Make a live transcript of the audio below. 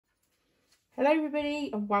Hello everybody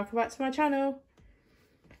and welcome back to my channel.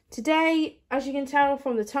 Today, as you can tell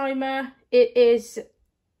from the timer, it is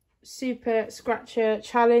Super Scratcher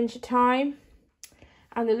Challenge time.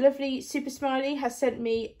 And the lovely Super Smiley has sent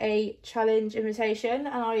me a challenge invitation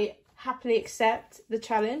and I happily accept the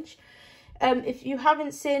challenge. If you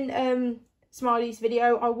haven't seen Smiley's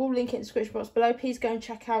video, I will link it in the description box below. Please go and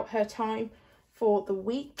check out her time for the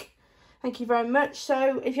week. Thank you very much.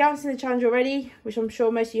 So if you haven't seen the challenge already, which I'm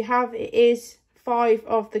sure most of you have, it is 5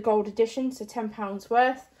 of the gold edition, so £10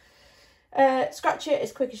 worth. Scratch it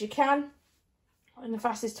as quick as you can in the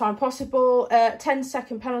fastest time possible.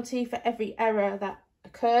 10-second penalty for every error that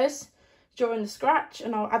occurs during the scratch,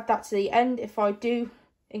 and I'll add that to the end if I do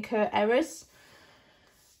incur errors.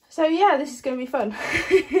 So yeah, this is going to be fun.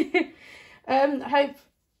 I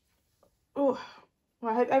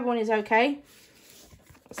hope everyone is okay.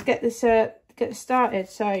 Let's get this started.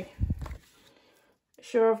 So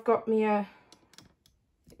sure I've got me my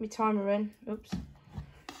timer in. Oops,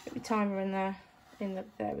 get my timer in there.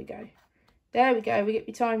 There we go. There we go. We get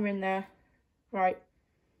my timer in there. Right.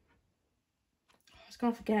 It's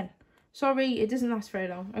gone off again. Sorry, it doesn't last very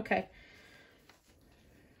long. Okay.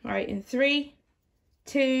 Right, in 3,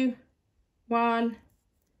 2, 1.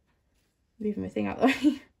 Moving my thing out the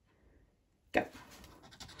way. Go.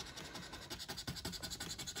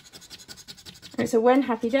 Right, so when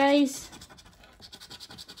happy days.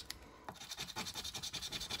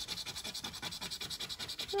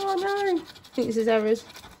 Oh no, I think this is errors.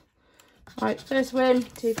 Right, first win,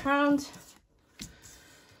 £2.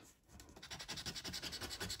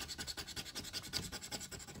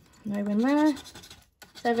 No win there.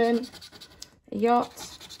 7, a yacht.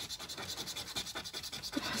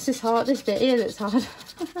 This is hard, this bit here that's hard.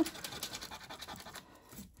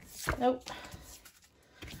 Nope.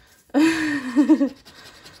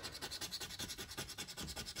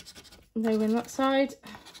 No win that side.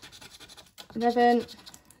 11,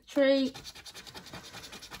 tree,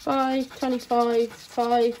 5, 25,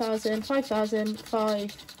 5,000, 5,000,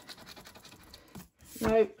 5.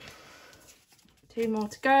 Nope. 2 more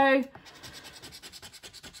to go.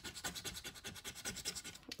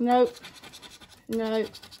 Nope. Nope.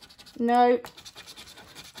 Nope.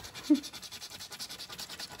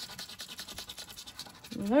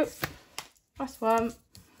 Nope. Last one.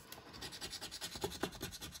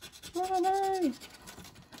 Oh no.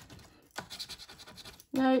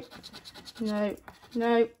 Nope. Nope.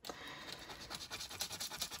 Nope.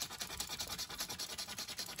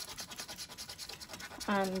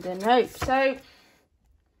 And a nope. So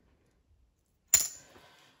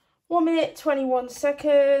 1 minute 21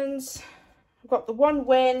 seconds. I've got the one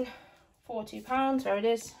win, £42. There it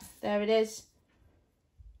is. There it is.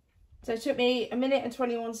 So it took me 1 minute and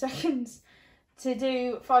 21 seconds to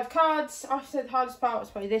do 5 cards. After the hardest part was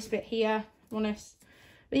probably this bit here, honest.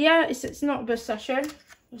 But yeah, it's not a bus session.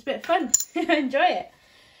 It's a bit of fun. Enjoy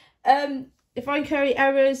it. If I incur any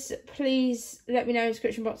errors, please let me know in the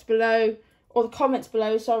description box below, or the comments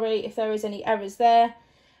below, sorry, if there is any errors there.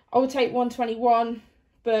 I will take 121,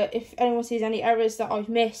 but if anyone sees any errors that I've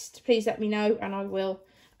missed, please let me know and I will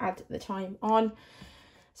add the time on.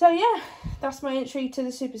 So yeah, that's my entry to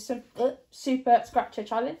the Super Scratcher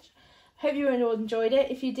Challenge. Hope you all enjoyed it.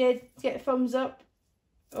 If you did, get a thumbs up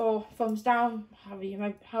or thumbs down, however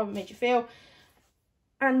it made you feel.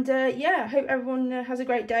 And yeah, I hope everyone has a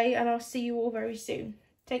great day and I'll see you all very soon.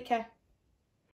 Take care.